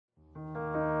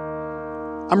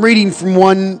I'm reading from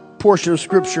one portion of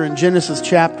Scripture in Genesis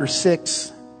chapter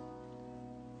 6.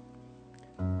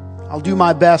 I'll do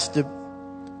my best to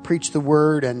preach the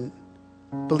Word and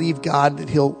believe God that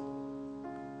He'll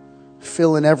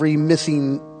fill in every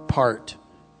missing part.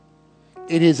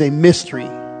 It is a mystery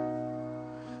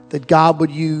that God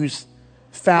would use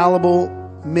fallible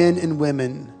men and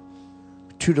women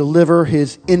to deliver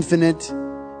His infinite,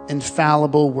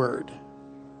 infallible Word.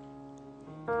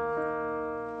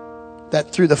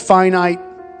 That through the finite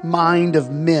mind of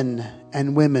men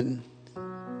and women,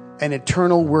 an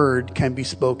eternal word can be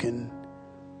spoken.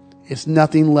 It's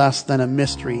nothing less than a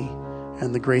mystery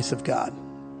and the grace of God.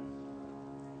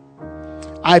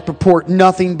 I purport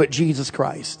nothing but Jesus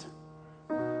Christ.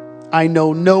 I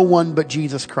know no one but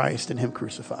Jesus Christ and Him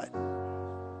crucified.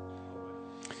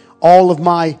 All of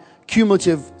my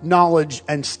cumulative knowledge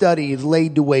and study is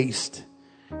laid to waste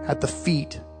at the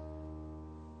feet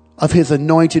of His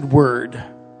anointed word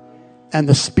and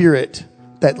the Spirit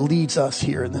that leads us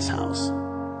here in this house.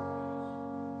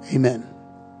 Amen.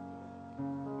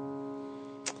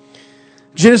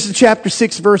 Genesis chapter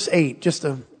 6 verse 8, just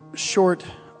a short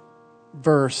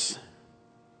verse.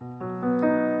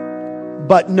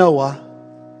 But Noah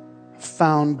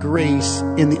found grace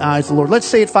in the eyes of the Lord. Let's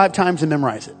say it 5 times and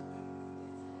memorize it.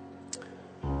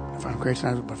 Found grace in the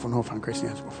eyes of the Lord. Found grace in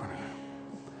the eyes of the Lord.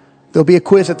 There'll be a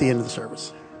quiz at the end of the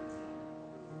service.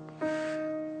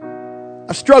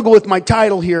 I struggle with my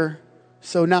title here,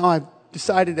 so now I've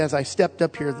decided as I stepped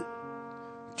up here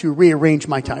to rearrange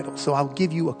my title. So I'll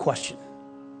give you a question.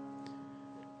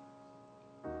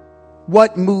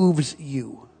 What moves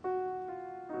you?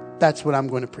 That's what I'm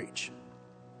going to preach.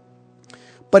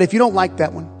 But if you don't like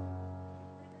that one,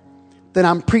 then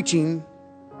I'm preaching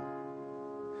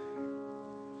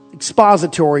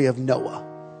Expository of Noah.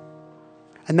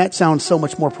 And that sounds so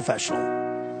much more professional.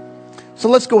 So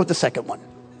let's go with the second one.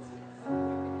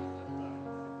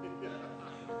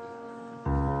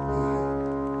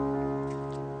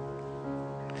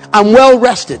 I'm well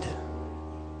rested,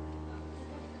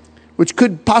 which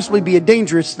could possibly be a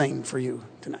dangerous thing for you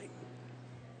tonight.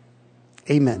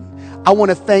 Amen. I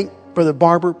want to thank Brother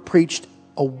Barber, preached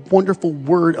a wonderful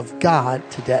word of God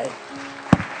today.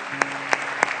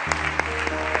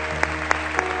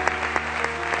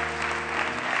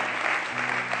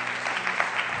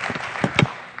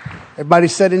 Everybody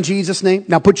said in Jesus' name.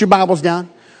 Now put your Bibles down.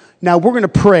 Now we're going to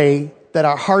pray that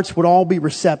our hearts would all be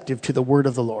receptive to the word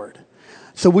of the Lord.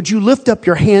 So would you lift up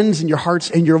your hands and your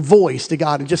hearts and your voice to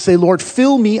God and just say, Lord,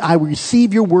 fill me. I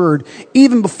receive your word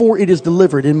even before it is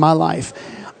delivered in my life.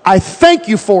 I thank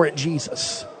you for it,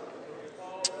 Jesus.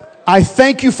 I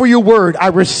thank you for your word. I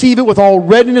receive it with all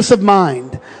readiness of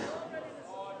mind.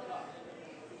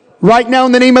 Right now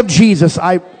in the name of Jesus,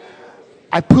 I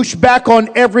push back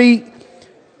on every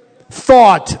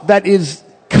thought that is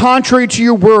contrary to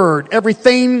your word,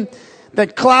 everything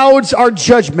that clouds our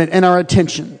judgment and our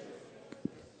attention.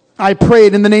 I pray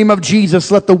it in the name of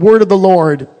Jesus. Let the word of the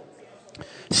Lord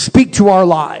speak to our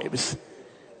lives.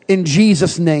 In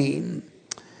Jesus' name.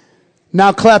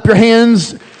 Now clap your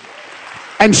hands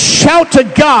and shout to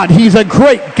God. He's a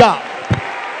great God.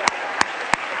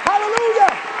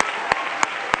 Hallelujah.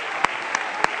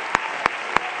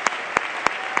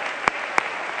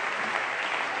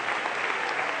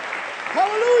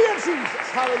 Hallelujah, Jesus.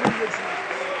 Hallelujah,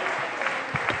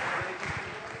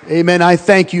 Jesus. Amen. I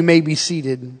thank you. May be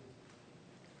seated.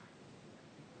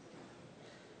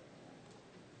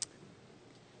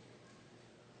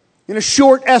 In a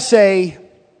short essay,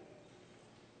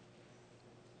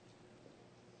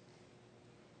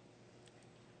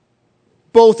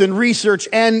 both in research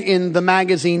and in the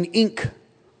magazine Ink,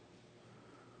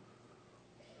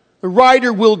 the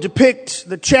writer will depict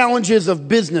the challenges of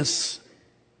business.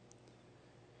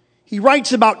 He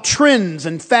writes about trends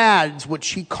and fads, which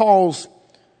he calls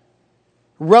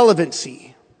relevancy.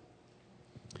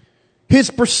 His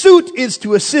pursuit is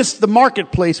to assist the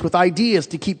marketplace with ideas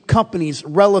to keep companies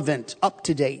relevant, up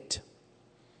to date.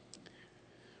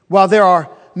 While there are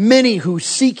many who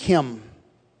seek him,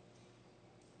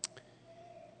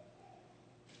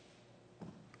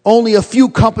 only a few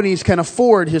companies can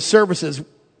afford his services.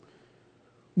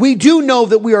 We do know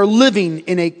that we are living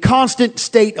in a constant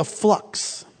state of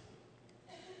flux,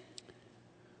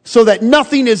 so that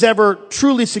nothing is ever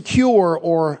truly secure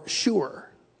or sure.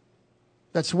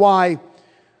 That's why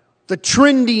the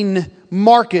trending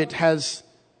market has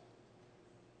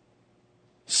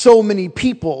so many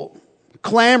people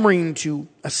clamoring to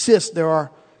assist. There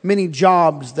are many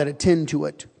jobs that attend to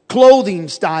it. Clothing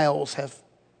styles have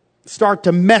start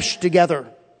to mesh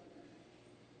together.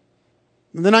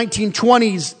 In the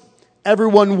 1920s,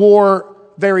 everyone wore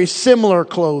very similar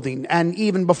clothing. And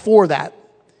even before that,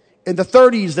 in the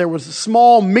 30s, there was a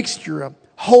small mixture of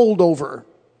holdover.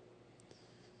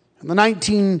 In the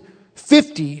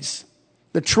 1950s,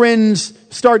 the trends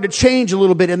started to change a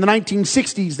little bit. In the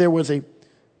 1960s, there was a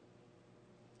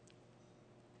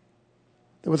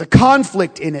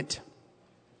conflict in it.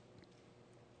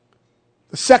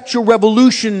 The sexual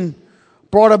revolution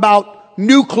brought about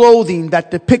new clothing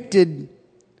that depicted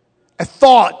a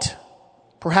thought,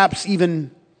 perhaps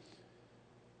even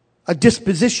a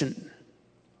disposition.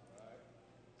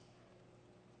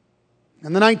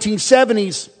 In the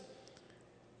 1970s,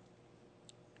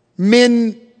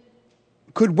 men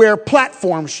could wear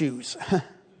platform shoes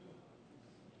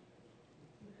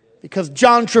because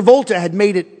John Travolta had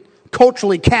made it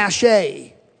culturally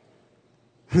cachet.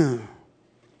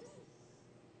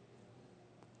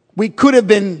 We could have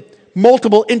been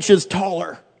multiple inches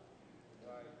taller.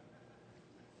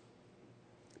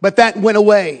 But that went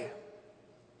away.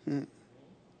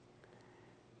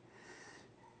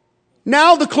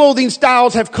 Now the clothing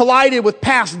styles have collided with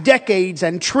past decades,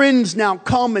 and trends now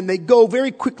come and they go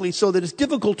very quickly, so that it's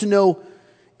difficult to know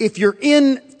if you're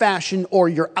in fashion or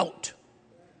you're out.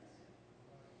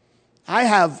 I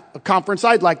have a conference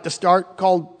I'd like to start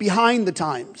called Behind the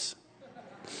Times.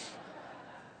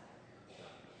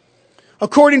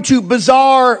 According to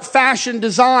Bizarre Fashion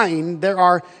Design, there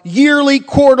are yearly,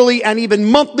 quarterly, and even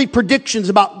monthly predictions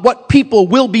about what people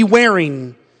will be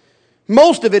wearing.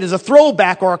 Most of it is a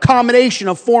throwback or a combination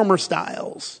of former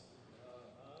styles.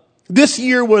 This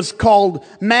year was called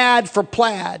Mad for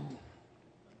Plaid.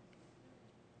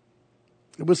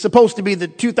 It was supposed to be the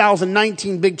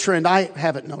 2019 big trend. I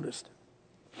haven't noticed.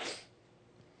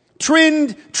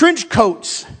 Trench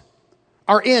coats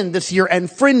are in this year, and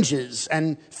fringes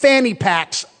and fanny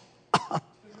packs.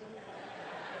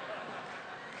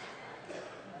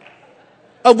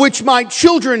 Of which my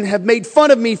children have made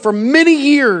fun of me for many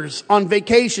years on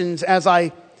vacations as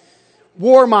I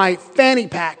wore my fanny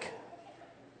pack.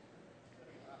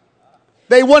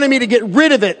 They wanted me to get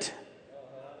rid of it.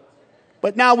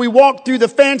 But now we walked through the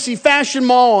fancy fashion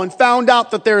mall and found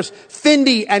out that there's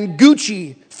Fendi and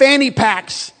Gucci fanny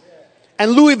packs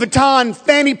and Louis Vuitton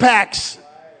fanny packs.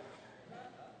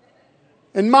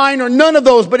 And mine are none of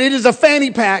those, but it is a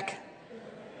fanny pack.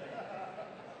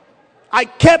 I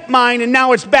kept mine and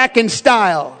now it's back in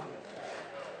style.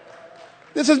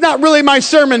 This is not really my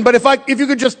sermon, but if you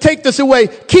could just take this away,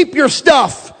 keep your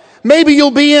stuff. Maybe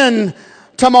you'll be in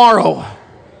tomorrow.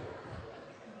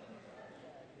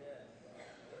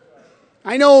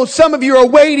 I know some of you are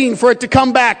waiting for it to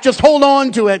come back. Just hold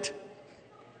on to it.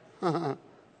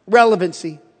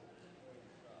 Relevancy.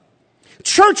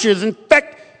 Churches, in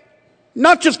fact,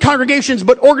 not just congregations,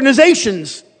 but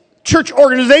organizations, church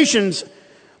organizations,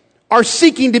 are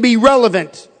seeking to be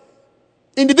relevant.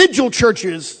 Individual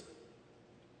churches,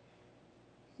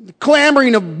 the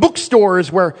clamoring of bookstores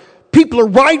where people are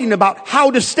writing about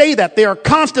how to stay that. They are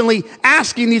constantly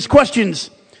asking these questions.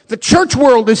 The church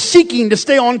world is seeking to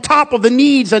stay on top of the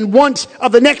needs and wants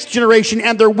of the next generation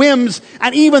and their whims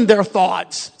and even their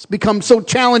thoughts. It's become so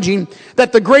challenging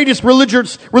that the greatest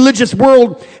religious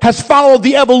world has followed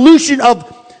the evolution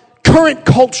of current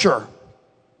culture.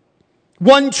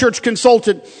 One church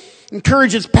consultant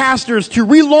encourages pastors to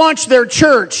relaunch their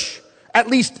church at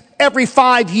least every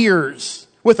 5 years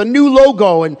with a new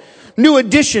logo and new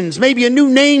additions, maybe a new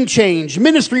name change,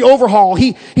 ministry overhaul.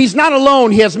 He's not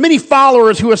alone. He has many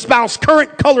followers who espouse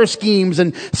current color schemes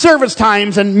and service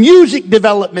times and music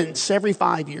developments every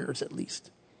 5 years at least.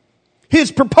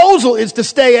 His proposal is to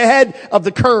stay ahead of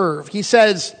the curve. He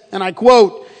says, and I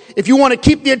quote, "If you want to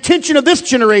keep the attention of this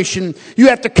generation, you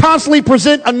have to constantly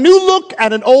present a new look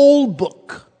at an old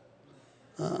book."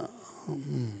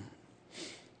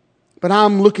 But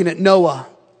I'm looking at Noah.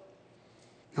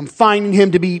 I'm finding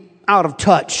him to be out of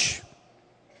touch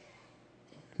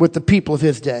with the people of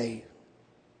his day.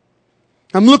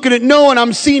 I'm looking at Noah and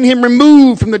I'm seeing him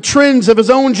removed from the trends of his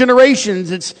own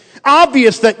generations. It's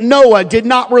obvious that Noah did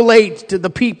not relate to the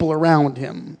people around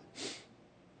him.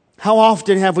 How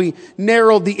often have we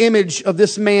narrowed the image of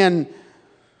this man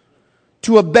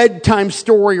to a bedtime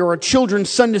story or a children's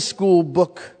Sunday school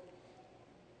book?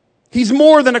 He's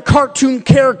more than a cartoon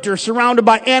character surrounded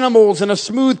by animals in a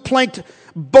smooth planked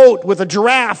boat with a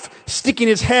giraffe sticking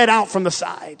his head out from the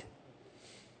side.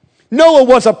 Noah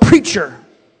was a preacher.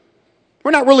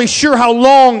 We're not really sure how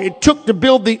long it took to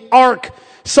build the ark.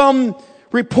 Some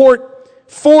report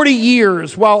 40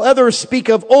 years, while others speak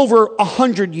of over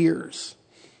 100 years.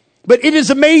 But it is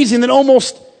amazing that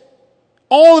almost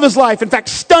all of his life, in fact,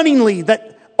 stunningly,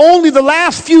 that only the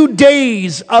last few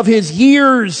days of his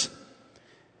years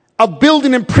of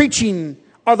building and preaching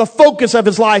are the focus of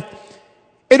his life.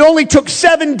 It only took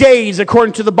 7 days,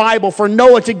 according to the Bible, for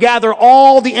Noah to gather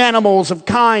all the animals of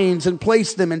kinds and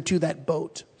place them into that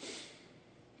boat.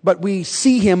 But we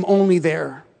see him only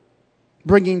there,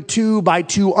 bringing 2 by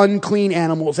 2 unclean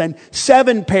animals and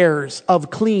 7 pairs of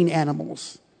clean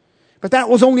animals. But that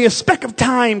was only a speck of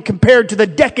time compared to the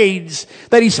decades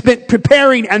that he spent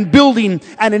preparing and building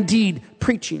and indeed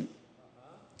preaching.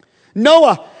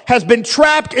 Noah has been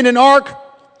trapped in an ark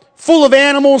full of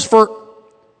animals for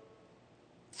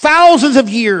thousands of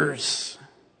years.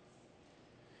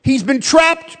 He's been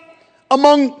trapped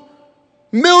among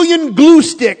million glue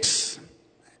sticks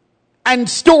and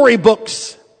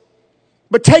storybooks.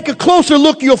 But take a closer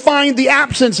look, you'll find the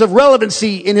absence of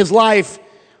relevancy in his life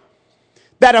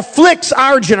that afflicts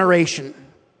our generation.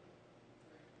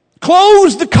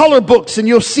 Close the color books and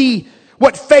you'll see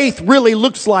what faith really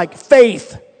looks like.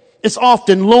 Faith is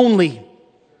often lonely.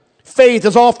 Faith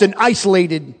is often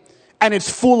isolated, and it's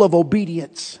full of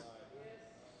obedience.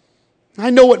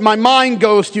 I know what my mind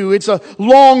goes to. It's a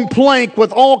long plank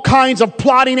with all kinds of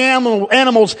plotting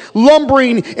animals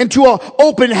lumbering into an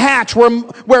open hatch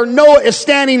where Noah is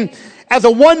standing as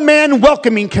a one-man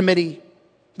welcoming committee.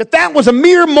 But that was a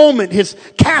mere moment. His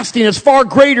casting is far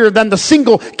greater than the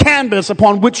single canvas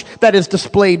upon which that is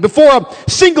displayed. Before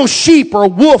a single sheep or a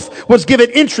wolf was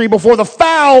given entry, before the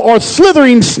foul or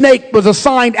slithering snake was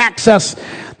assigned access,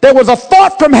 there was a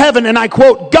thought from heaven, and I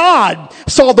quote, God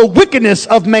saw the wickedness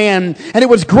of man, and it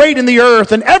was great in the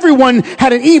earth, and everyone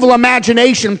had an evil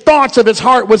imagination. Thoughts of his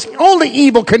heart was only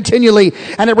evil continually,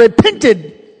 and it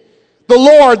repented the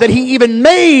Lord that he even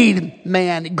made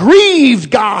man. It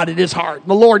grieved God in his heart.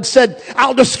 The Lord said,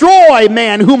 I'll destroy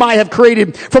man whom I have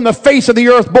created from the face of the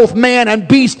earth, both man and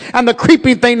beast, and the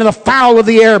creeping thing and the fowl of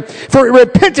the air. For it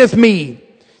repenteth me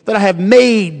that I have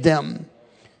made them.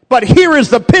 But here is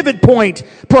the pivot point,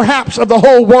 perhaps, of the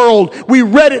whole world. We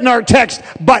read it in our text.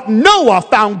 But Noah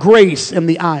found grace in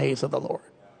the eyes of the Lord.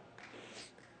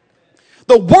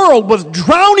 The world was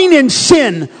drowning in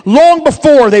sin long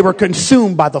before they were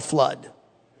consumed by the flood.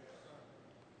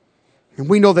 And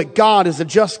we know that God is a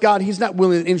just God. He's not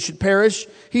willing that any should perish.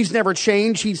 He's never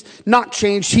changed. He's not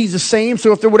changed. He's the same.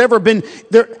 So if there would ever been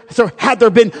had there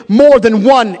been more than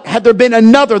one, had there been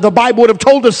another, the Bible would have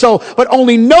told us so. But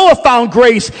only Noah found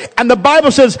grace. And the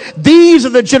Bible says, these are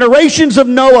the generations of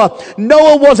Noah.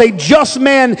 Noah was a just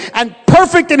man and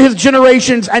perfect in his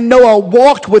generations. And Noah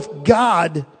walked with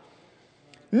God.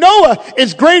 Noah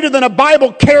is greater than a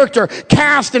Bible character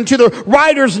cast into the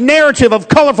writer's narrative of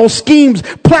colorful schemes,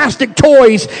 plastic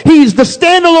toys. He's the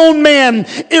standalone man,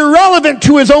 irrelevant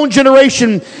to his own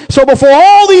generation. So before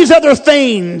all these other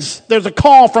things, there's a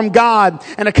call from God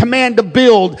and a command to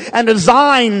build and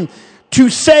design to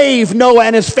save Noah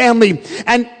and his family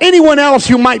and anyone else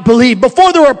who might believe.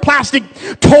 Before there were plastic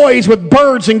toys with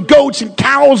birds and goats and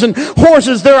cows and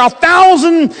horses, there are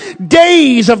 1,000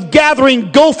 days of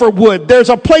gathering gopher wood. There's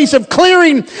a place of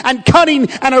clearing and cutting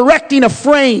and erecting a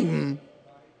frame.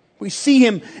 We see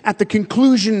him at the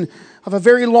conclusion of a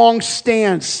very long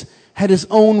stance, had his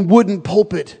own wooden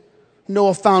pulpit.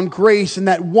 Noah found grace in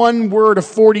that one word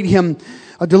affording him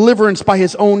a deliverance by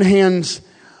his own hands.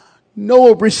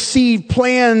 Noah received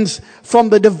plans from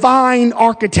the divine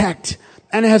architect,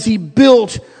 and as he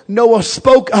built, Noah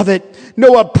spoke of it.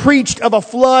 Noah preached of a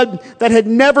flood that had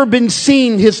never been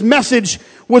seen. His message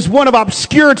was one of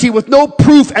obscurity with no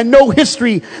proof and no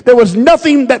history. There was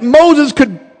nothing that Moses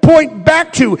could point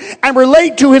back to and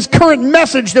relate to his current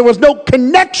message. There was no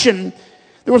connection.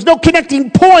 There was no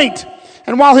connecting point.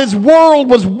 And while his world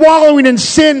was wallowing in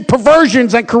sin,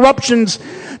 perversions, and corruptions,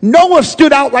 Noah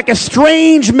stood out like a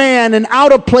strange man, an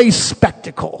out-of-place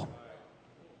spectacle.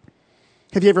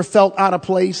 Have you ever felt out of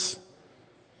place?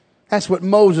 That's what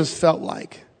Moses felt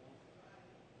like.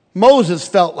 Moses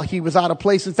felt like he was out of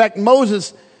place. In fact,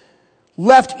 Moses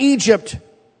left Egypt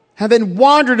and then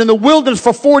wandered in the wilderness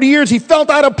for 40 years. He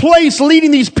felt out of place leading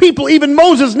these people. Even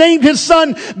Moses named his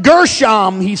son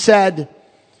Gershom, he said.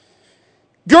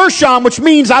 Gershom, which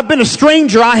means I've been a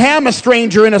stranger. I am a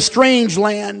stranger in a strange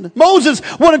land. Moses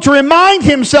wanted to remind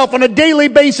himself on a daily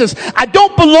basis, I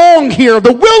don't belong here.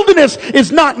 The wilderness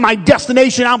is not my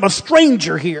destination. I'm a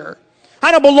stranger here.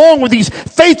 I don't belong with these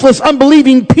faithless,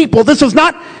 unbelieving people. This is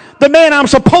not the man I'm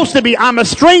supposed to be. I'm a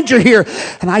stranger here.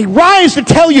 And I rise to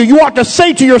tell you, you ought to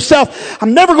say to yourself,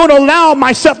 I'm never going to allow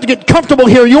myself to get comfortable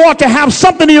here. You ought to have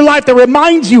something in your life that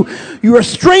reminds you, you're a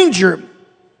stranger.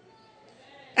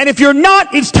 And if you're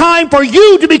not, it's time for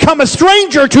you to become a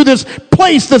stranger to this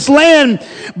place, this land.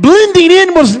 Blending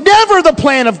in was never the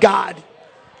plan of God.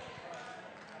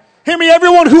 Hear me,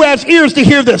 everyone who has ears to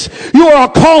hear this. You are a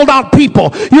called out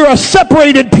people. You're a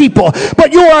separated people.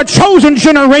 But you are a chosen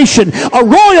generation, a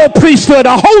royal priesthood,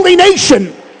 a holy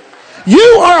nation.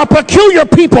 You are a peculiar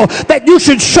people that you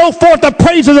should show forth the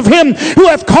praises of him who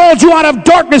hath called you out of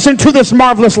darkness into this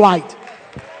marvelous light.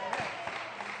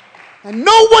 And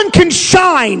no one can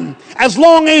shine as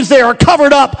long as they are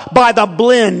covered up by the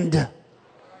blend.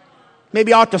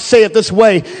 Maybe I ought to say it this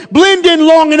way. Blend in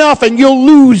long enough and you'll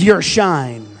lose your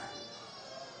shine.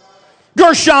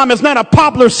 Gershom is not a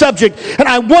popular subject, and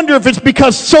I wonder if it's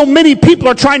because so many people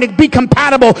are trying to be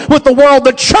compatible with the world.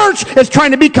 The church is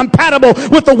trying to be compatible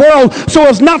with the world so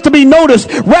as not to be noticed,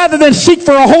 rather than seek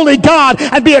for a holy God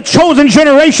and be a chosen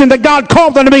generation that God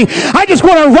called unto me. I just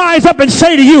want to rise up and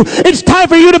say to you, it's time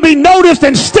for you to be noticed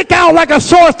and stick out like a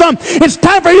sore thumb. It's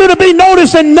time for you to be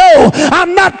noticed and know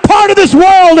I'm not part of this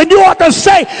world, and you ought to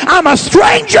say, I'm a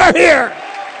stranger here.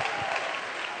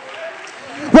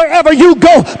 Wherever you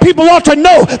go, people ought to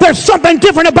know there's something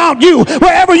different about you.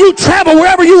 Wherever you travel,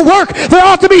 wherever you work, there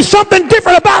ought to be something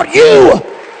different about you.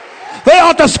 They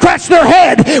ought to scratch their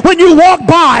head when you walk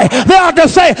by. They ought to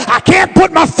say, I can't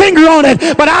put my finger on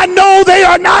it, but I know they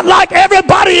are not like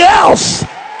everybody else.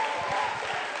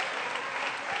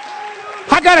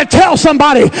 I got to tell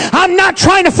somebody, I'm not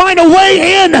trying to find a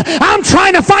way in. I'm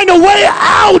trying to find a way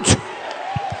out.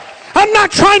 I'm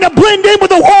not trying to blend in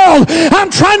with the world.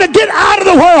 I'm trying to get out of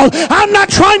the world. I'm not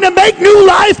trying to make new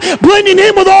life blending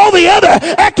in with all the other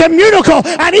ecumenical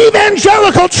and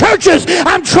evangelical churches.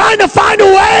 I'm trying to find a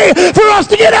way for us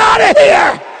to get out of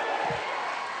here.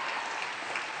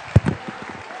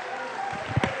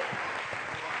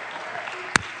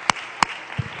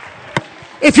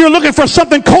 If you're looking for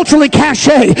something culturally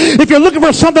cachet, if you're looking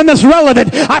for something that's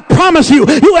relevant, I promise you,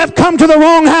 you have come to the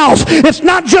wrong house. It's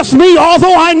not just me,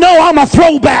 although I know I'm a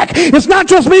throwback. It's not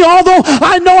just me, although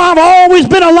I know I've always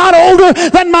been a lot older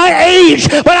than my age.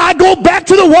 But I go back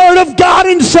to the Word of God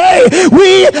and say,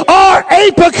 we are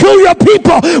a peculiar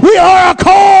people. We are a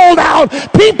called out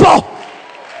people.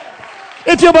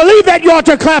 If you believe that, you ought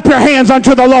to clap your hands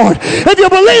unto the Lord. If you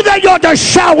believe that, you ought to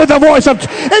shout with the voice of...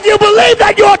 If you believe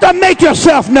that, you ought to make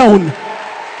yourself known.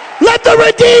 Let the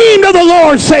redeemed of the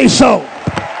Lord say so.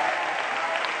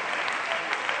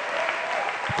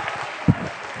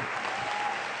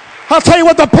 I'll tell you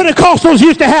what the Pentecostals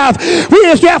used to have. We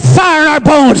used to have fire in our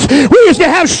bones. We used to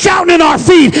have shouting in our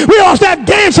feet. We used to have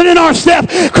dancing in our step.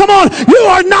 Come on, you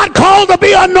are not called to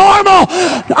be a normal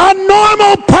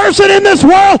person in this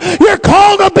world. You're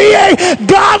called to be a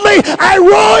godly, a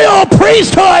royal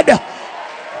priesthood.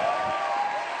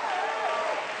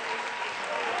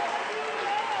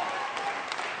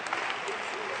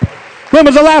 When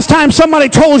was the last time somebody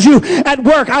told you at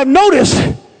work, I've noticed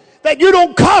that you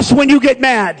don't cuss when you get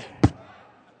mad?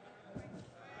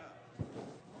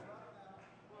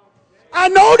 I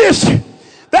noticed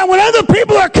that when other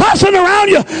people are cussing around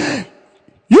you,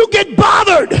 you get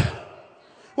bothered.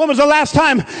 When was the last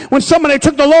time when somebody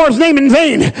took the Lord's name in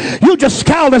vain, you just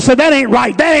scowled and said, that ain't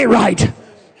right, that ain't right?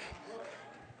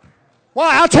 Well,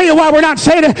 I'll tell you why we're not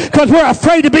saying it, because we're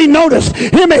afraid to be noticed.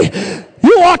 Hear me.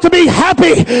 You ought to be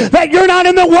happy that you're not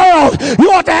in the world.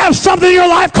 You ought to have something in your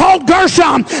life called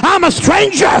Gershom. I'm a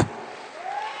stranger.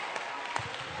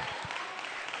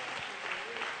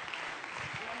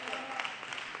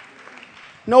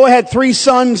 Noah had 3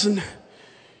 sons, and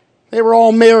they were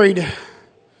all married.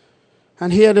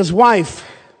 And he had his wife.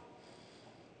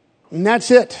 And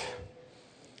that's it.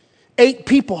 8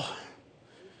 people.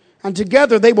 And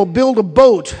together they will build a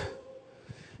boat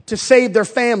to save their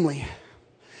family.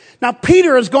 Now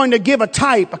Peter is going to give a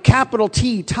type, a capital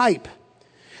T type,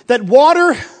 that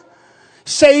water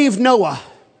saved Noah,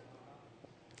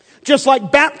 just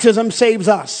like baptism saves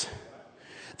us.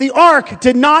 The ark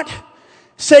did not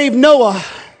save Noah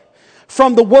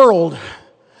from the world,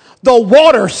 though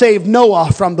water saved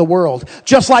Noah from the world,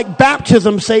 just like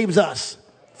baptism saves us.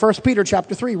 1 Peter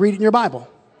chapter 3, read it in your Bible.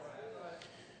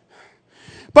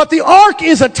 But the ark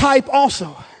is a type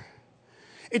also.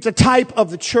 It's a type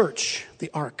of the church, the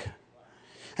ark.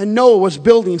 And Noah was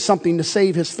building something to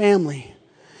save his family.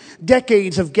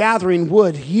 Decades of gathering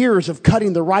wood, years of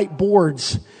cutting the right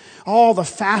boards, all the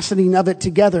fastening of it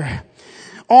together,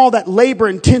 all that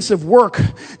labor-intensive work.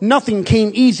 Nothing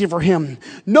came easy for him.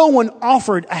 No one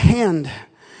offered a hand.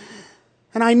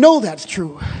 And I know that's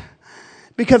true.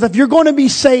 Because if you're going to be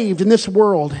saved in this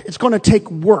world, it's going to take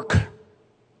work.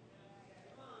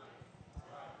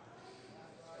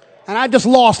 And I just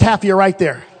lost half of you right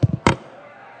there.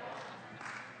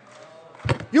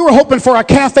 You were hoping for a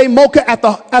cafe mocha at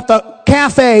the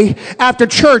cafe after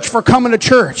church for coming to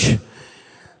church.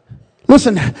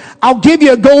 Listen, I'll give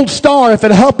you a gold star if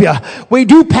it'll help you. We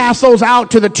do pass those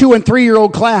out to the 2 and 3 year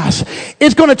old class.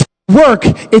 It's going to take work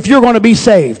if you're going to be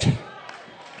saved.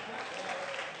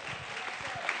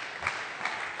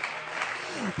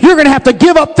 You're going to have to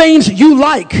give up things you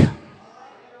like.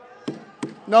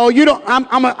 No, you don't.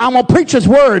 I'm going to preach his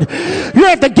word. You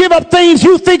have to give up things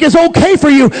you think is okay for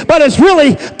you, but it's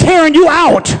really tearing you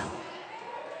out.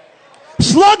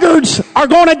 Sluggards are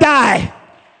going to die.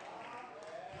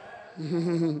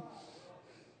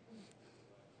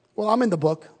 Well, I'm in the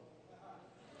book.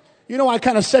 You know, I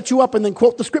kind of set you up and then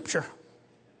quote the scripture.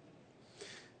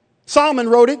 Solomon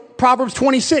wrote it, Proverbs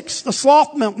 26. The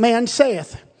sloth man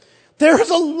saith, there is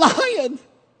a lion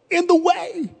in the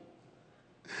way.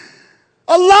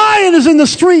 A lion is in the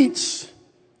streets.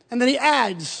 And then he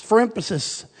adds, for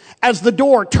emphasis, as the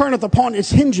door turneth upon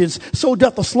its hinges, so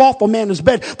doth the slothful man his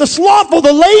bed. The slothful,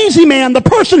 the lazy man, the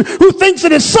person who thinks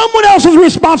it is someone else's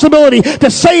responsibility to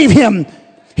save him.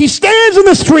 He stands in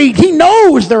the street. He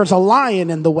knows there's a lion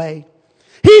in the way.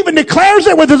 He even declares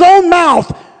it with his own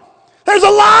mouth. There's a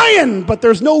lion, but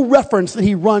there's no reference that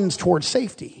he runs towards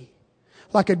safety.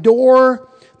 Like a door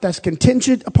that's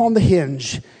contingent upon the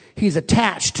hinge, he's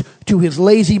attached to his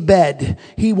lazy bed.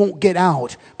 He won't get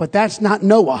out. But that's not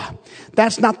Noah.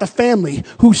 That's not the family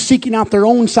who's seeking out their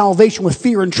own salvation with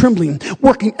fear and trembling,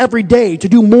 working every day to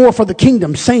do more for the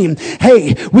kingdom, saying,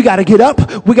 hey, we got to get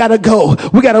up. We got to go.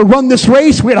 We got to run this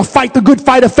race. We got to fight the good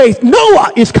fight of faith.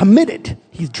 Noah is committed.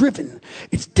 He's driven.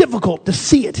 It's difficult to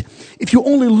see it. If you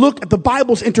only look at the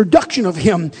Bible's introduction of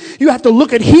him, you have to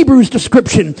look at Hebrews'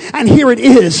 description. And here it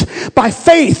is. By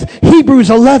faith,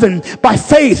 Hebrews 11, by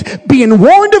faith, being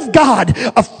warned of God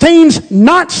of things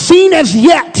not seen as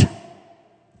yet,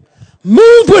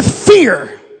 moved with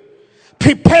fear,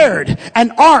 prepared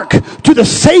an ark to the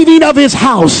saving of his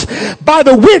house, by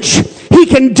the which he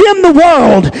condemned the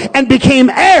world and became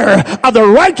heir of the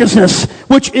righteousness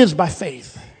which is by faith.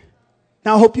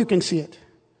 Now I hope you can see it.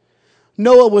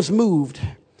 Noah was moved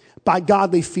by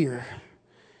godly fear.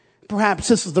 Perhaps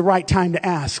this is the right time to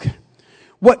ask,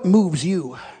 what moves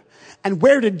you? And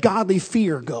where did godly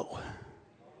fear go?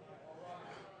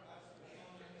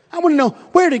 I want to know,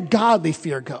 where did godly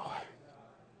fear go?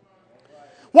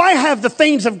 Why have the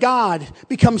things of God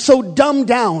become so dumbed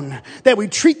down that we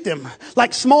treat them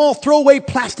like small throwaway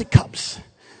plastic cups?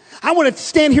 I want to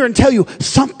stand here and tell you,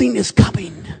 something is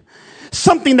coming.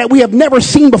 Something that we have never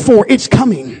seen before. It's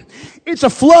coming. It's a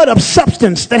flood of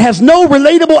substance that has no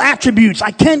relatable attributes.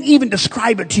 I can't even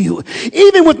describe it to you.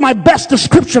 Even with my best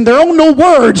description, there are no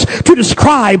words to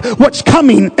describe what's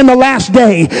coming in the last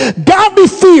day. Godly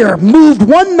fear moved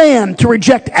one man to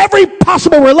reject every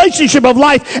possible relationship of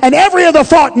life and every other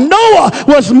thought. Noah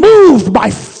was moved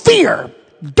by fear.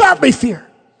 Godly fear.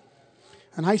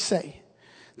 And I say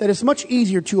that it's much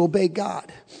easier to obey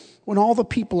God when all the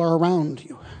people are around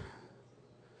you.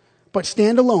 But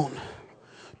stand alone.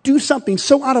 Do something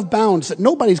so out of bounds that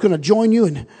nobody's going to join you.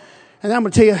 And I'm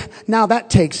going to tell you, now that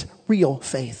takes real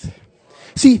faith.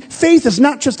 See, faith is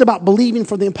not just about believing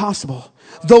for the impossible,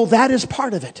 though that is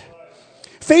part of it.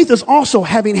 Faith is also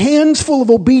having hands full of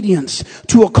obedience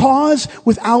to a cause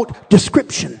without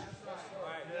description.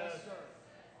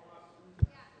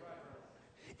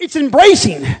 It's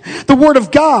embracing the word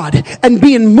of God and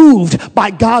being moved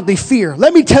by godly fear.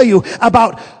 Let me tell you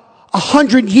about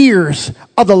 100 years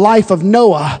of the life of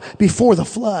Noah before the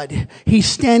flood. He's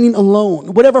standing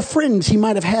alone. Whatever friends he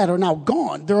might have had are now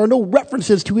gone. There are no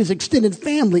references to his extended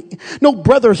family. No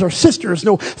brothers or sisters.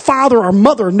 No father or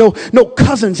mother. No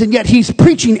cousins. And yet he's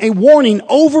preaching a warning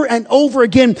over and over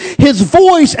again. His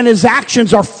voice and his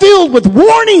actions are filled with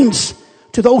warnings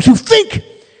to those who think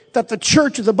that the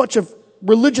church is a bunch of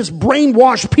religious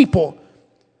brainwashed people.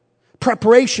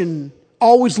 Preparation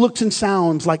always looks and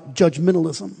sounds like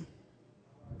judgmentalism.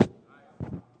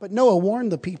 But Noah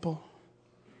warned the people.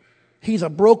 He's a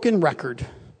broken record.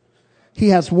 He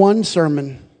has one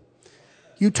sermon.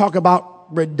 You talk about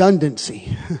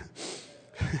redundancy.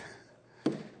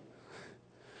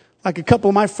 Like a couple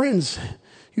of my friends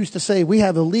used to say, we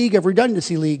have a league of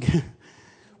redundancy league.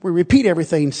 We repeat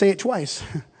everything, say it twice.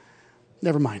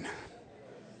 Never mind.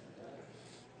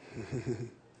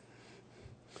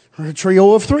 Or a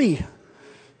trio of three.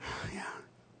 Yeah.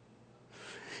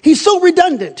 He's so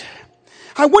redundant.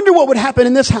 I wonder what would happen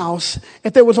in this house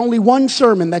if there was only one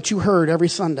sermon that you heard every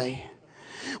Sunday.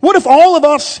 What if all of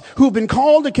us who've been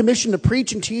called and commissioned to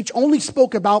preach and teach only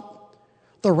spoke about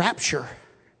the rapture?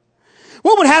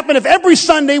 What would happen if every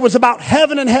Sunday was about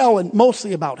heaven and hell and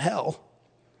mostly about hell?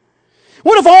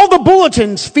 What if all the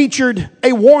bulletins featured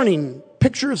a warning,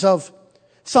 pictures of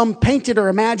some painted or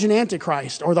imagined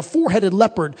Antichrist, or the four-headed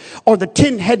leopard, or the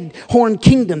 10-head horn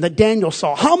kingdom that Daniel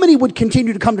saw? How many would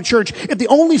continue to come to church if the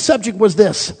only subject was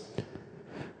this?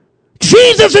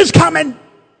 Jesus is coming.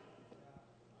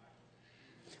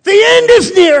 The end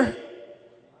is near.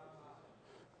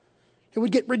 It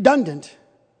would get redundant.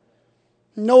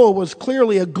 Noah was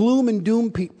clearly a gloom and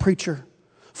doom preacher.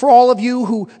 For all of you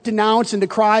who denounce and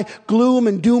decry gloom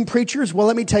and doom preachers, well,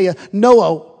 let me tell you,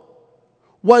 Noah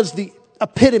was the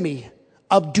epitome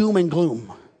of doom and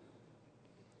gloom.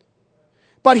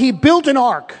 But he built an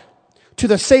ark to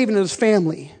the saving of his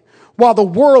family while the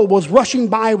world was rushing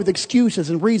by with excuses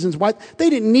and reasons why they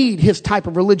didn't need his type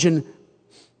of religion.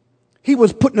 He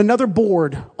was putting another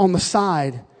board on the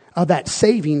side of that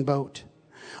saving boat.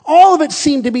 All of it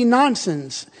seemed to be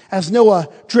nonsense as Noah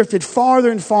drifted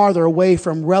farther and farther away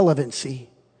from relevancy.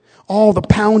 All the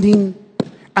pounding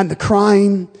and the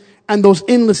crying and those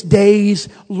endless days,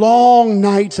 long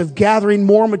nights of gathering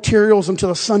more materials until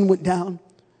the sun went down.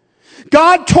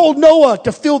 God told Noah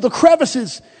to fill the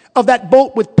crevices of that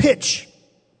boat with pitch.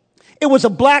 It was a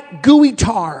black gooey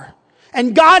tar.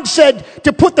 And God said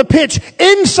to put the pitch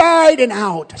inside and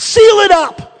out. Seal it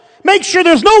up. Make sure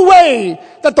there's no way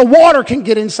that the water can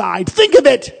get inside. Think of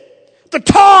it. The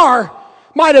tar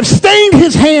might have stained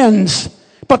his hands,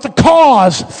 but the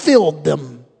cause filled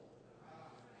them.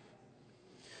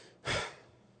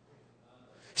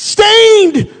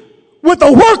 Stained with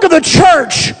the work of the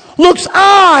church looks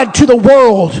odd to the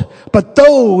world, but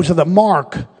those are the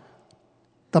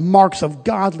marks of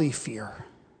godly fear.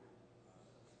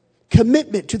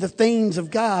 Commitment to the things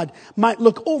of God might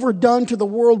look overdone to the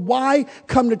world. Why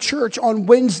come to church on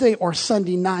Wednesday or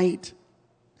Sunday night?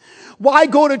 Why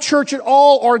go to church at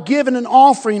all, or give in an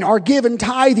offering, or give in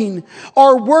tithing,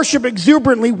 or worship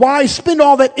exuberantly? Why spend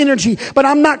all that energy? But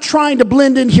I'm not trying to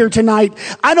blend in here tonight.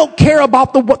 I don't care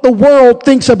about what the world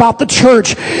thinks about the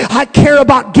church. I care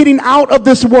about getting out of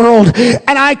this world,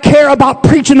 and I care about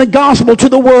preaching the gospel to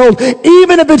the world,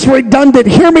 even if it's redundant.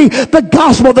 Hear me, the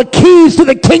gospel, the keys to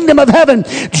the kingdom of heaven.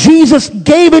 Jesus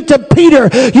gave it to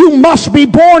Peter. You must be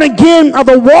born again of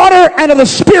the water and of the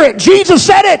Spirit. Jesus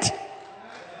said it.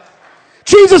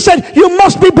 Jesus said, you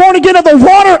must be born again of the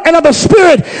water and of the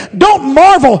Spirit. Don't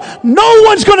marvel. No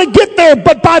one's going to get there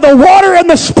but by the water and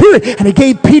the Spirit. And he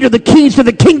gave Peter the keys to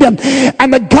the kingdom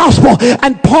and the gospel.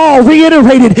 And Paul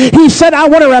reiterated. He said, I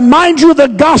want to remind you of the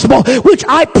gospel which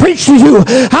I preached to you.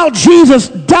 How Jesus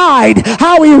died.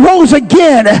 How he rose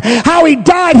again. How he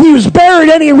died. He was buried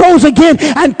and he rose again.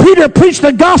 And Peter preached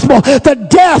the gospel. The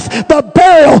death, the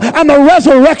burial, and the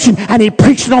resurrection. And he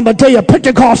preached it on the day of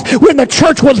Pentecost when the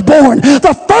church was born.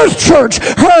 The first church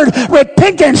heard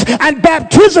repentance and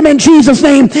baptism in Jesus'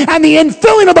 name and the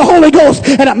infilling of the Holy Ghost.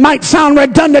 And it might sound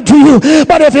redundant to you,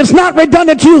 but if it's not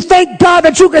redundant to you, thank God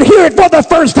that you can hear it for the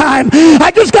first time. I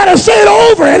just got to say it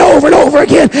over and over and over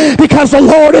again, because the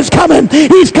Lord is coming.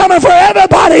 He's coming for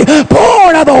everybody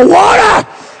born of the water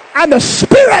and the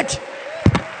Spirit.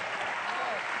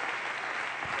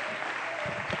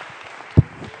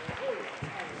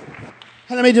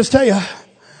 And let me just tell you,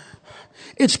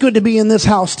 it's good to be in this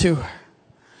house too.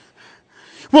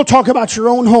 We'll talk about your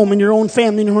own home and your own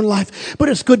family and your own life, but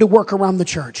it's good to work around the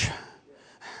church.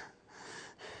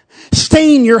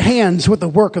 Stain your hands with the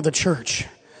work of the church.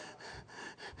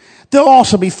 They'll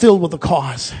also be filled with the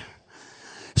cause.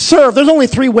 Serve. There's only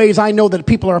 3 ways I know that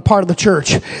people are a part of the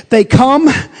church. They come,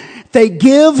 they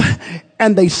give,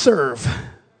 and they serve.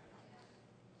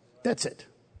 That's it.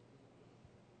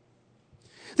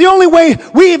 The only way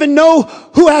we even know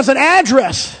who has an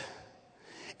address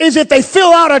is if they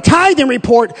fill out a tithing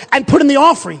report and put in the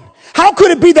offering. How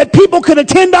could it be that people could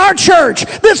attend our church,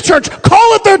 this church,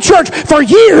 call it their church for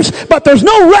years, but there's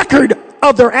no record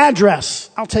of their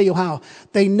address? I'll tell you how.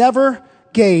 They never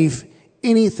gave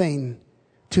anything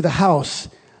to the house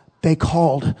they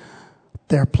called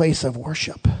their place of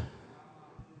worship.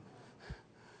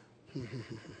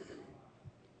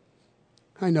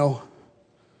 I know.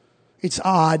 It's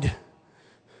odd.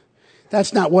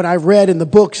 That's not what I've read in the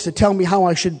books to tell me how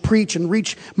I should preach and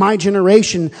reach my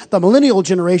generation, the millennial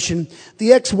generation,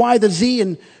 the X, Y, the Z,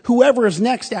 and whoever is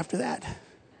next after that.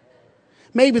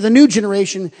 Maybe the new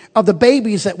generation of the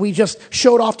babies that we just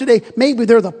showed off today, maybe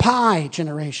they're the Pi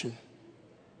generation.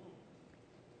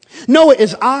 Noah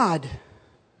is odd.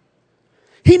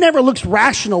 He never looks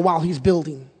rational while he's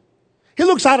building. He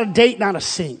looks out of date and out of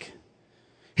sync.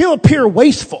 He'll appear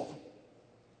wasteful.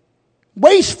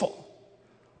 Wasteful.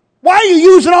 Why are you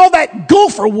using all that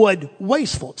gopher wood?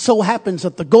 Wasteful. It so happens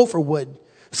that the gopher wood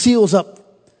seals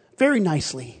up very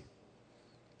nicely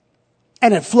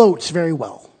and it floats very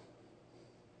well.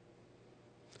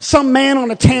 Some man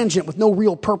on a tangent with no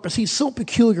real purpose. He's so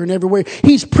peculiar in every way.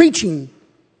 He's preaching,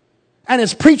 and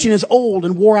his preaching is old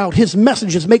and wore out. His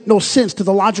messages make no sense to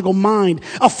the logical mind.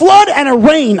 A flood and a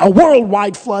rain, a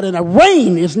worldwide flood and a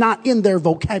rain is not in their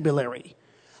vocabulary.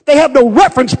 They have no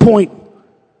reference point,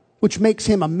 which makes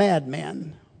him a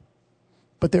madman.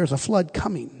 But there's a flood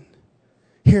coming.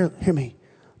 Hear me.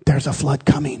 There's a flood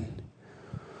coming.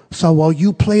 So while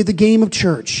you play the game of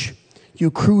church, you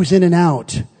cruise in and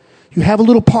out. You have a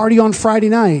little party on Friday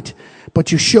night,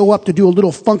 but you show up to do a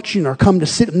little function or come to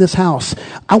sit in this house.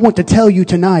 I want to tell you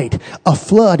tonight, a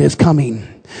flood is coming.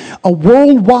 A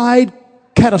worldwide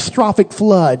catastrophic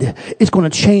flood is going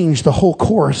to change the whole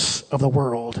course of the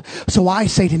world. So I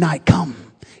say tonight, come,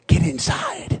 get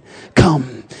inside.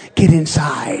 Come, get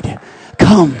inside.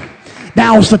 Come.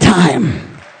 Now's the time.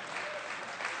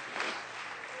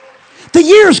 The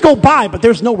years go by, but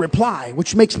there's no reply,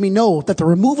 which makes me know that the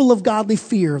removal of godly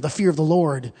fear, the fear of the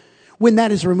Lord, when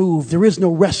that is removed, there is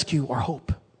no rescue or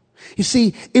hope. You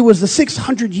see, it was the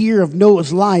 600th year of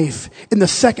Noah's life in the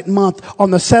second month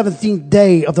on the 17th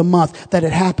day of the month that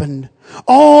it happened.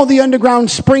 All the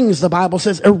underground springs, the Bible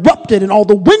says, erupted and all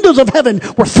the windows of heaven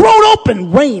were thrown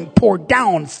open. Rain poured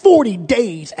down 40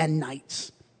 days and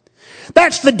nights.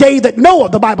 That's the day that Noah,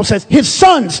 the Bible says, his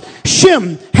sons,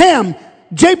 Shem, Ham,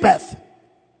 Japheth,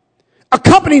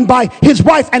 accompanied by his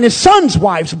wife and his sons'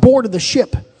 wives, boarded the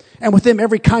ship, and with them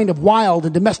every kind of wild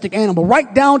and domestic animal,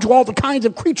 right down to all the kinds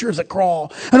of creatures that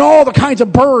crawl, and all the kinds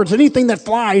of birds, anything that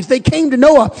flies. They came to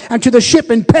Noah and to the ship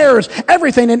in pairs.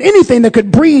 Everything and anything that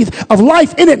could breathe of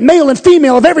life in it, male and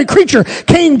female, of every creature,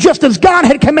 came just as God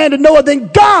had commanded Noah. Then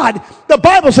God, the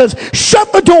Bible says,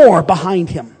 shut the door behind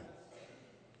him.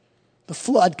 The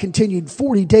flood continued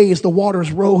 40 days. The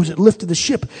waters rose. It lifted the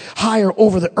ship higher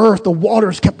over the earth. The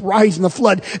waters kept rising. The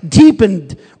flood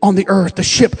deepened on the earth. The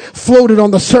ship floated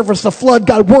on the surface. The flood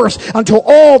got worse until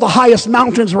all the highest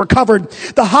mountains were covered.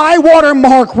 The high water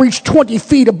mark reached 20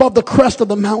 feet above the crest of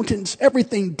the mountains.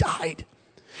 Everything died.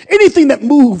 Anything that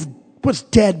moved was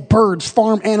dead. Birds,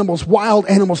 farm animals, wild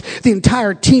animals, the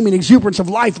entire teeming exuberance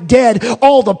of life dead.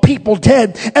 All the people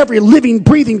dead. Every living,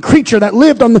 breathing creature that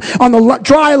lived on the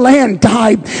dry land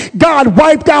died. God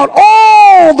wiped out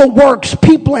all the works,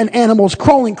 people and animals,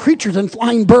 crawling creatures and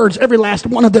flying birds, every last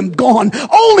one of them gone.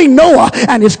 Only Noah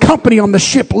and his company on the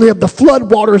ship lived. The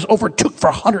flood waters overtook for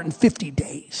 150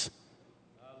 days.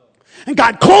 And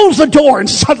God closed the door, and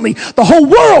suddenly the whole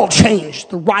world changed.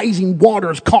 The rising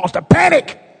waters caused a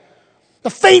panic. The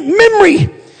faint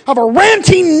memory of a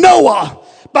ranting Noah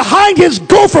behind his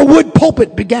gopher wood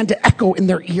pulpit began to echo in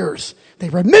their ears. They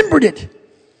remembered it.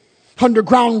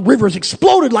 Underground rivers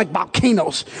exploded like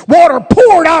volcanoes. Water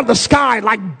poured out of the sky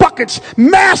like buckets,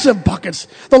 massive buckets,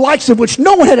 the likes of which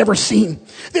no one had ever seen.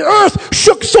 The earth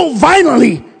shook so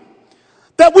violently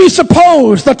that we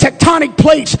suppose the tectonic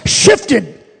plates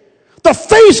shifted. The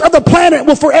face of the planet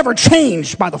will forever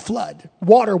change by the flood.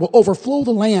 Water will overflow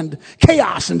the land.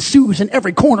 Chaos ensues in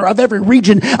every corner of every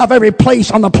region of every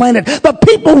place on the planet. The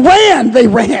people ran. They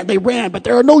ran, but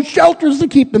there are no shelters to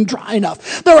keep them dry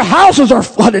enough. Their houses are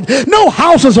flooded. No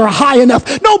houses are high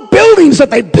enough. No buildings that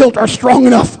they built are strong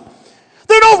enough.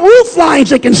 There are no roof lines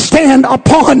they can stand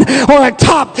upon or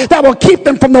atop that will keep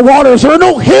them from the waters. There are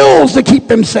no hills to keep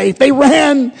them safe. They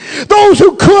ran. Those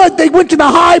who could, they went to the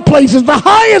high places, the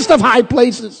highest of high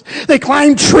places. They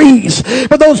climbed trees,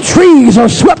 but those trees are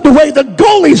swept away. The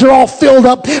gullies are all filled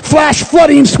up. Flash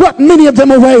flooding swept many of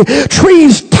them away.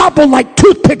 Trees toppled like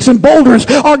toothpicks, and boulders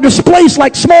are displaced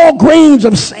like small grains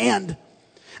of sand.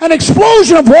 An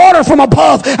explosion of water from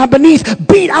above and beneath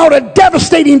beat out a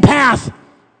devastating path.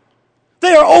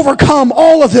 They are overcome,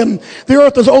 all of them. The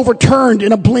earth is overturned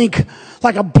in a blink,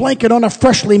 like a blanket on a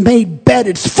freshly made bed.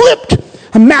 It's flipped.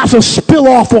 A massive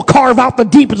spill-off will carve out the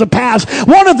deepest of paths.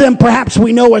 One of them, perhaps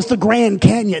we know as the Grand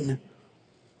Canyon.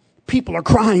 People are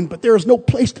crying, but there is no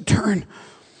place to turn.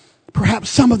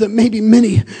 Perhaps some of them, maybe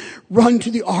many, run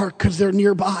to the ark because they're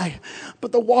nearby.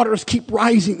 But the waters keep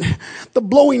rising. The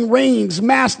blowing rains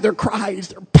mask their cries.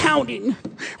 They're pounding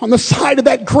on the side of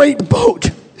that great boat.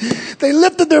 They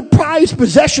lifted their prized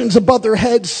possessions above their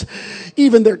heads,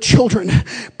 even their children.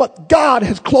 But God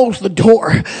has closed the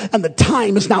door, and the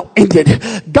time is now ended.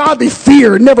 Godly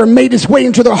fear never made its way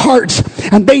into their hearts,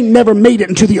 and they never made it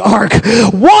into the ark.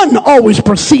 One always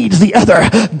precedes the other.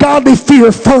 Godly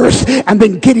fear first, and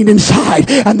then getting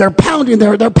inside. And they're pounding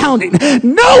there. They're pounding.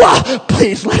 Noah,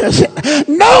 please let us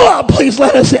in. Noah, please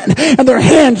let us in. And their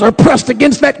hands are pressed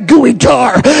against that gooey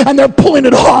jar, and they're pulling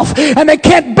it off, and they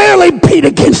can't barely beat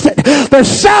against it. The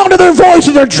sound of their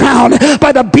voices are drowned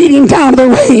by the beating down sound of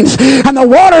the rains, and the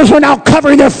waters are now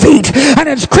covering their feet, and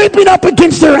it's creeping up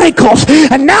against their ankles,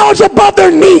 and now it's above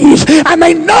their knees, and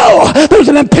they know there's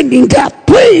an impending death.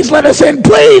 Please let us in.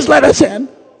 Please let us in.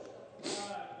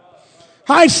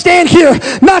 I stand here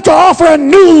not to offer a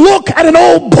new look at an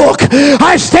old book.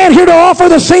 I stand here to offer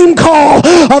the same call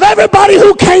of everybody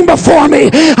who came before me.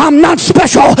 I'm not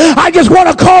special. I just want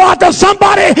to call out to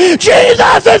somebody,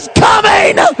 Jesus is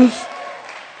coming.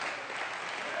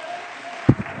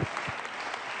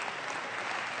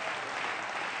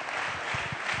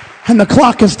 And the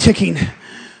clock is ticking.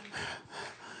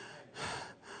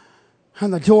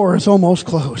 And the door is almost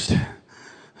closed.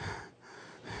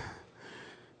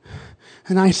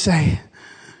 And I say,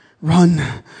 run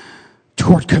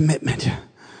toward commitment.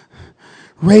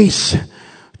 Race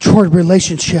toward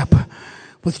relationship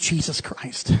with Jesus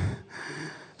Christ.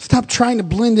 Stop trying to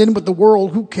blend in with the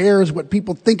world. Who cares what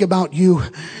people think about you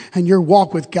and your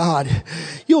walk with God?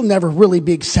 You'll never really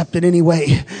be accepted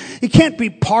anyway. You can't be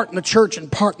part in the church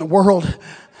and part in the world.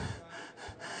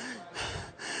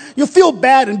 You'll feel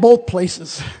bad in both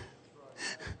places.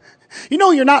 You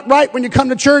know you're not right when you come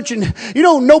to church, and you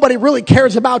know nobody really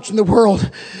cares about you in the world.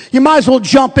 You might as well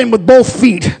jump in with both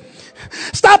feet.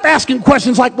 Stop asking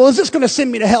questions like, well, is this going to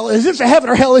send me to hell? Is this a heaven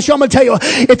or hell issue? I'm going to tell you,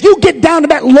 if you get down to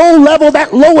that low level,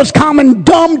 that lowest common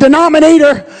dumb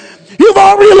denominator, you've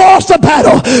already lost the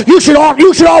battle. You should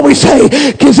always say,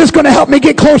 is this going to help me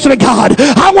get closer to God?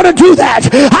 I want to do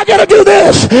that. I got to do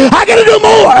this. I got to do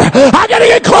more. I got to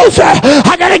get closer.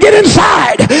 I got to get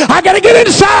inside. I got to get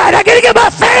inside. I got to get my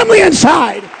family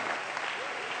inside.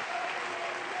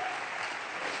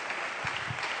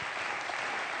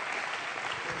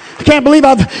 I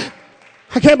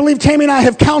can't believe Tammy and I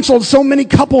have counseled so many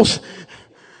couples.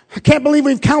 I can't believe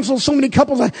we've counseled so many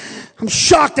couples. I'm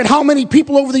shocked at how many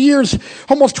people over the years,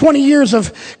 almost 20 years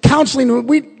of counseling,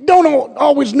 we don't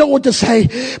always know what to say.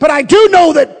 But I do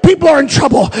know that people are in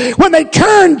trouble when they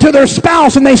turn to their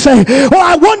spouse and they say, well,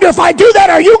 I wonder if I do that,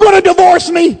 are you going to divorce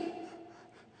me?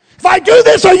 If I do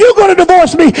this, are you going to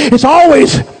divorce me? It's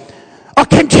always a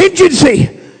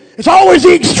contingency. It's always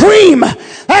the extreme.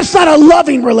 That's not a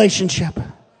loving relationship.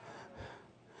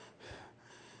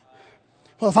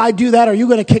 Well, if I do that, are you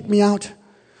going to kick me out?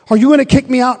 Are you going to kick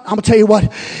me out? I'm going to tell you what.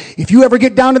 If you ever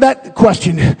get down to that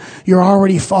question, you're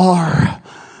already far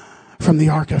from the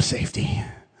ark of safety.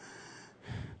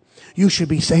 You should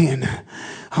be saying,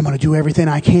 I'm going to do everything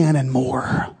I can and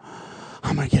more.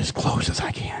 I'm going to get as close as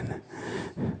I can.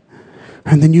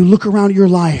 And then you look around your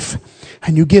life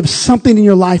and you give something in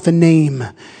your life a name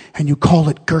and you call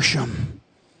it Gershom.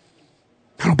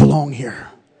 I don't belong here.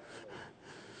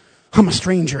 I'm a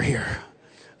stranger here.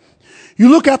 You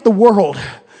look at the world.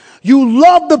 You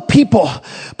love the people,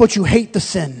 but you hate the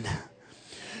sin.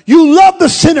 You love the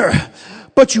sinner,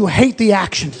 but you hate the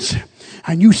actions.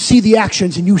 And you see the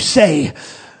actions and you say,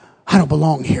 I don't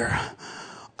belong here.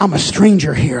 I'm a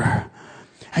stranger here.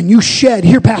 And you shed,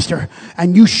 here pastor,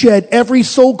 and you shed every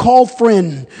so-called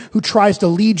friend who tries to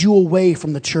lead you away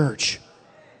from the church.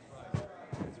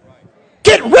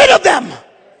 Get rid of them.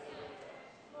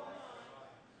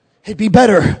 It'd be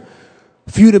better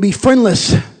for you to be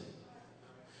friendless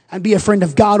and be a friend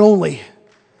of God only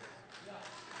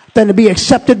than to be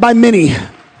accepted by many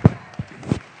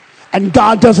and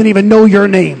God doesn't even know your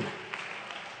name.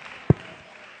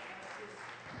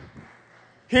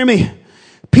 Hear me.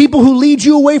 People who lead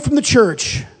you away from the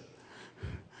church,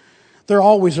 they're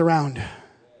always around.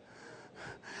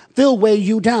 They'll weigh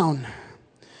you down.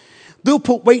 They'll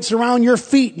put weights around your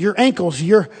feet, your ankles,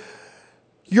 your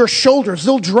shoulders.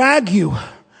 They'll drag you.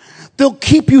 They'll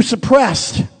keep you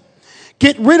suppressed.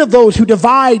 Get rid of those who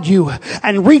divide you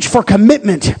and reach for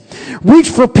commitment. Reach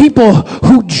for people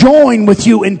who join with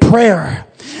you in prayer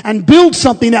and build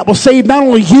something that will save not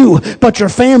only you, but your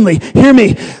family. Hear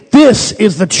me. This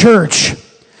is the church.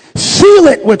 Seal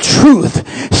it with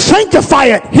truth. Sanctify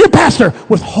it, here pastor,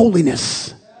 with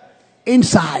holiness.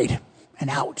 Inside and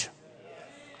out.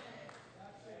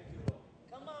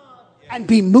 And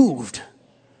be moved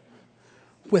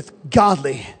with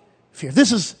godly fear.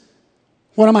 This is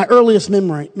one of my earliest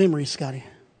memories, Scotty.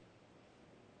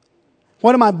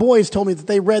 One of my boys told me that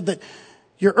they read that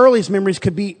your earliest memories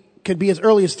could be as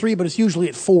early as 3, but it's usually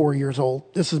at 4 years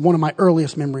old. This is one of my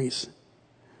earliest memories.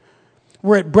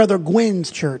 We're at Brother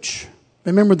Gwynn's church.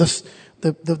 Remember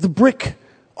the brick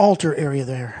altar area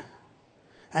there.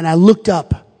 And I looked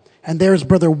up, and there's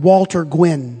Brother Walter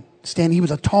Gwynn standing. He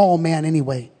was a tall man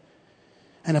anyway.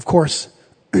 And of course,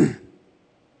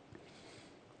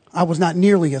 I was not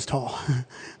nearly as tall.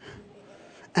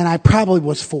 And I probably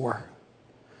was 4.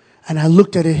 And I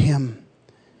looked at him,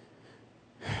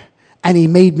 and he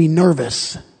made me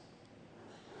nervous.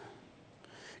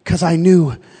 because I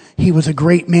knew he was a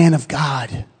great man of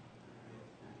God.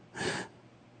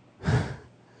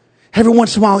 Every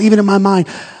once in a while, even in my mind,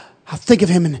 I'll think of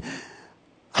him and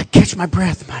I catch my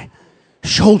breath. My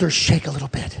shoulders shake a little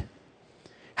bit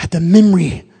at the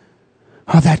memory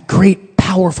of that great,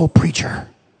 powerful preacher,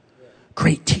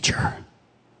 great teacher.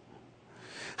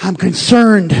 I'm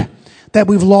concerned that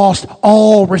we've lost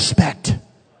all respect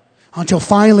until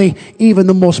finally even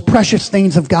the most precious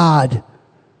things of God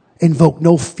invoke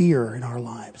no fear in our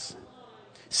lives.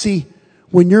 See,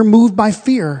 when you're moved by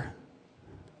fear,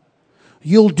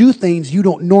 you'll do things you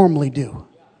don't normally do.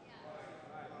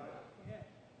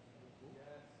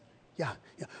 Yeah.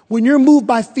 When you're moved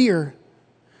by fear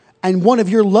and one of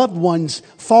your loved ones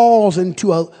falls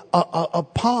into a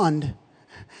pond,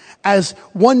 as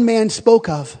one man spoke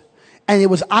of, and it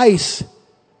was ice,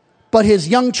 but his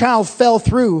young child fell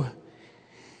through,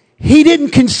 he didn't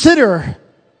consider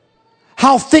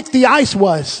how thick the ice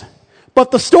was. But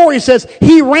the story says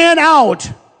he ran out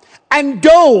and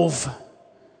dove.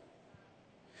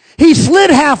 He slid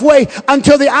halfway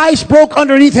until the ice broke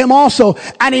underneath him also.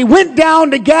 And he went down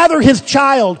to gather his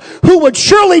child, who would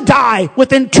surely die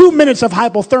within 2 minutes of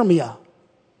hypothermia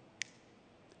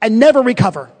and never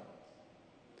recover.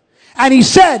 And he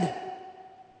said,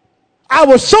 I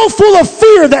was so full of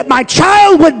fear that my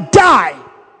child would die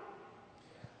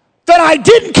that I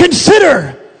didn't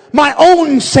consider my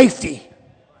own safety.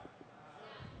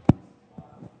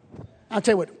 I'll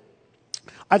tell you what,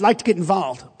 I'd like to get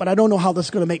involved, but I don't know how this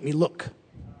is going to make me look.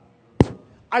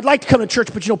 I'd like to come to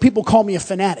church, but people call me a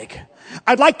fanatic.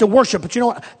 I'd like to worship, but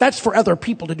what? That's for other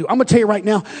people to do. I'm going to tell you right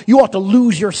now, you ought to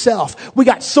lose yourself. We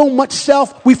got so much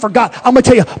self, we forgot. I'm going to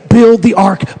tell you, build the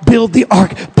ark, build the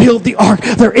ark, build the ark.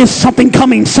 There is something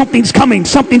coming, something's coming,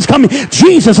 something's coming.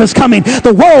 Jesus is coming.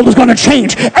 The world is going to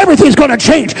change. Everything's going to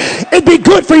change. It'd be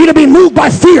good for you to be moved by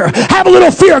fear. Have a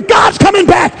little fear. God's coming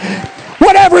back.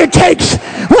 Whatever it takes,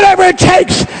 whatever it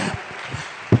takes.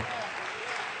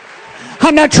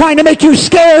 I'm not trying to make you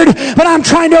scared, but I'm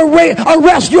trying to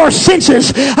arrest your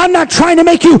senses. I'm not trying to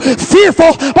make you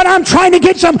fearful, but I'm trying to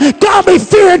get some godly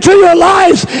fear into your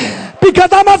lives, because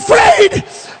I'm afraid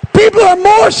people are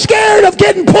more scared of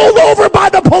getting pulled over by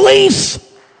the police.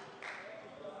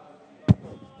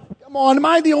 Come on, am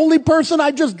I the only person?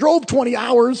 I just drove 20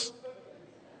 hours.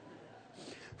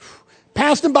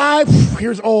 Passed him by,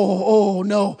 here's, oh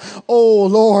no, oh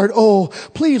Lord, oh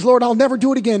please Lord, I'll never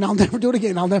do it again. I'll never do it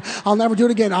again. I'll never do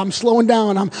it again. I'm slowing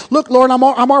down. Look Lord, I'm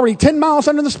already 10 miles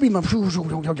under the speed limit.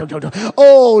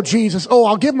 Oh Jesus, oh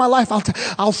I'll give my life.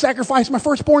 I'll sacrifice my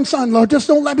firstborn son. Lord, just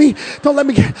don't let me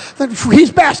get.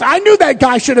 He's best. I knew that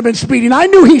guy should have been speeding. I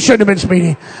knew he shouldn't have been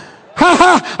speeding.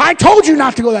 I told you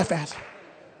not to go that fast.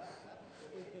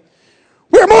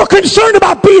 We're more concerned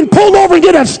about being pulled over and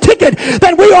getting a ticket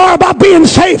than we are about being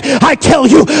saved. I tell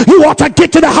you, you ought to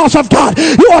get to the house of God.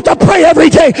 You ought to pray every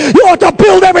day. You ought to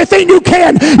build everything you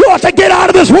can. You ought to get out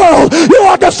of this world. You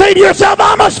ought to say to yourself,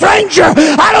 I'm a stranger.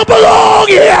 I don't belong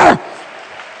here.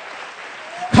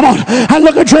 Come on, and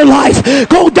look at your life.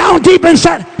 Go down deep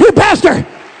inside. Here, Pastor.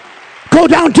 Go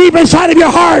down deep inside of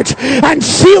your heart and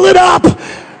seal it up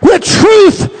with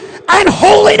truth and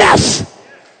holiness.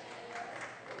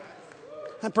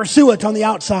 And pursue it on the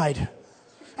outside.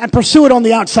 And pursue it on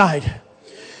the outside.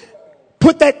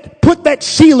 Put that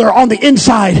sealer on the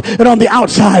inside and on the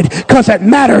outside, because it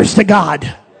matters to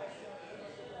God.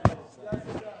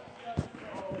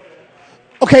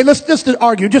 Okay, let's just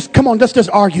argue. Just come on, let's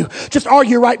just argue. Just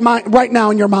argue right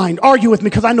now in your mind. Argue with me,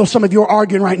 because I know some of you are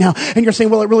arguing right now. And you're saying,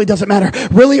 well, it really doesn't matter.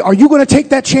 Really? Are you going to take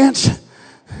that chance?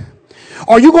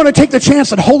 Are you going to take the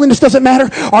chance that holiness doesn't matter?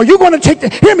 Are you going to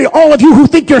hear me, all of you who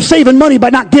think you're saving money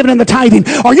by not giving in the tithing,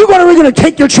 are you going to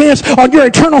take your chance on your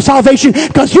eternal salvation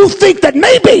because you think that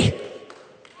maybe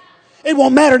it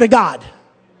won't matter to God?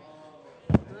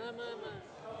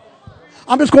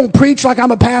 I'm just going to preach like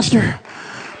I'm a pastor.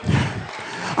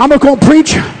 I'm just going to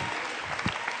preach.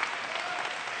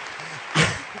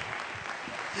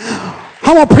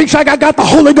 I'm going to preach like I got the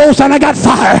Holy Ghost and I got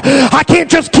fire. I can't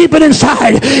just keep it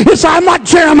inside. I'm like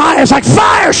Jeremiah. It's like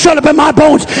fire shut up in my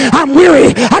bones. I'm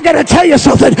weary. I got to tell you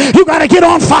something. You got to get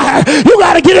on fire. You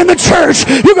got to get in the church.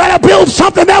 You got to build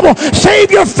something that will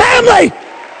save your family.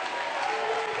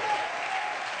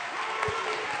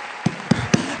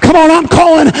 Come on, I'm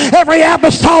calling every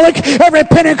apostolic, every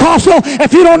Pentecostal.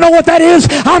 If you don't know what that is,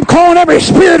 I'm calling every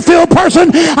spirit-filled person.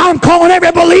 I'm calling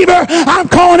every believer. I'm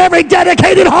calling every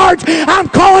dedicated heart. I'm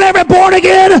calling every born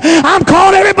again. I'm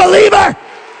calling every believer.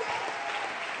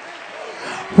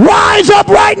 Rise up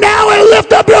right now and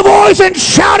lift up your voice and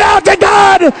shout out to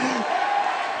God.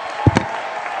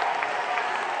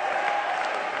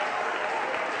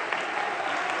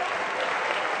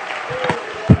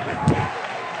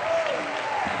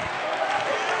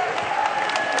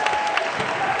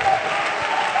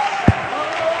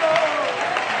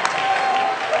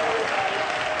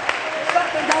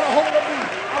 Something got a hold of me.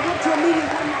 I went to a meeting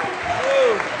one night.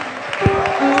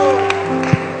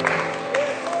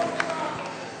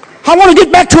 I want to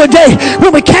get back to a day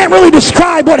when we can't really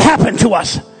describe what happened to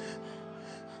us.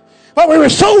 But we were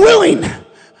so willing.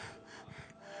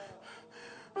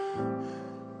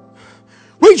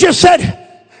 We just said,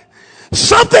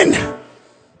 something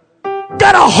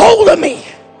got a hold of me.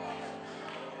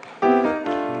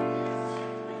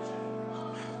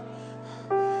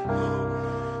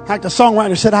 Like the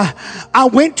songwriter said, I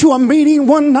went to a meeting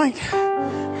one night.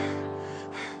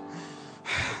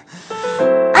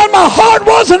 And my heart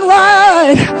wasn't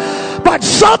right. But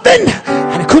something,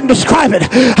 and I couldn't describe it.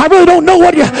 I really don't know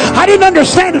I didn't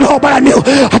understand it all, but I knew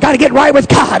I got to get right with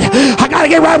God. I got to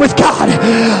get right with God.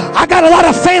 I got a lot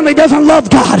of family doesn't love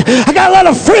God. I got a lot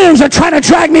of friends that are trying to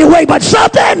drag me away, but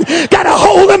something got a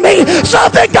hold of me.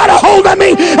 Something got a hold of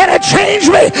me, and it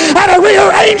changed me, and it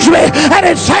rearranged me, and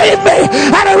it saved me,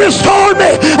 and it restored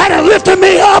me, and it lifted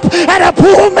me up, and it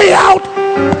pulled me out.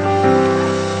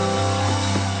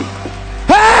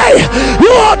 Hey, you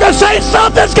ought to say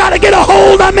something's got to get a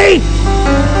hold of me.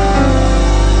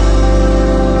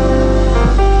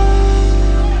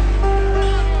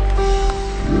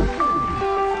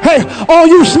 Hey, all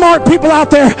you smart people out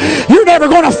there, you're never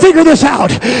going to figure this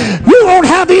out. You don't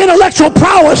have the intellectual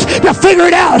prowess to figure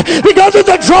it out because of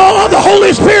the draw of the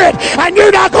Holy Spirit, and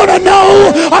you're not going to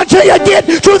know until you get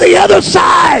to the other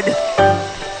side.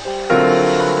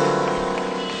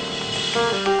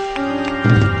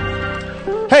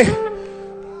 Hey,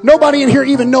 nobody in here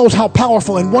even knows how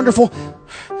powerful and wonderful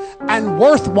and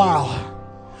worthwhile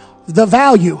the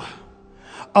value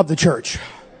of the church.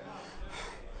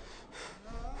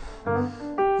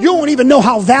 You don't even know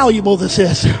how valuable this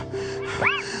is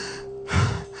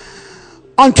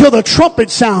until the trumpet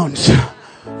sounds.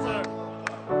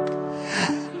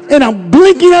 In a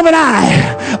blinking of an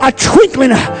eye, a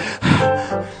twinkling,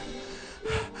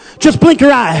 just blink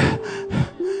your eye.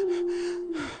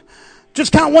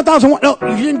 Just count 1,001. No,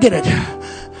 you didn't get it.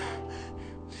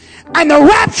 And the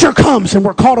rapture comes and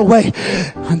we're caught away.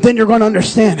 And then you're going to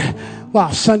understand. Wow,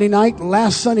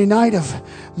 last Sunday night of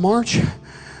March,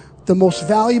 the most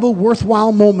valuable,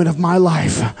 worthwhile moment of my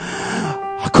life.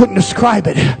 I couldn't describe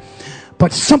it,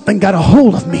 but something got a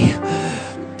hold of me.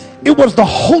 It was the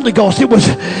Holy Ghost. It was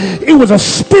a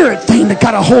spirit thing that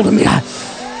got a hold of me.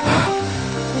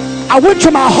 I went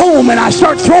to my home and I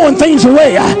started throwing things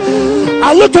away.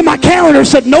 I looked at my calendar and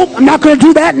said, nope, I'm not going to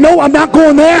do that. No, I'm not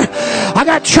going there. I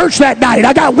got church that night.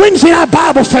 I got Wednesday night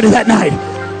Bible study that night.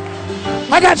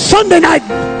 I got Sunday night.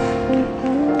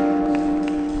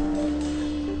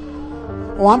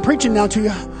 Oh, I'm preaching now to you.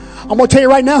 I'm going to tell you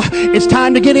right now, it's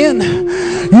time to get in.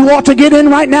 You ought to get in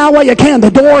right now while you can.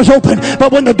 The door is open.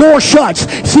 But when the door shuts,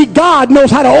 see, God knows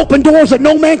how to open doors that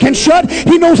no man can shut.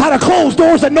 He knows how to close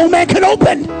doors that no man can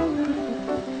open.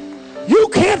 You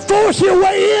can't force your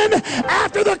way in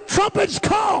after the trumpets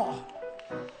call.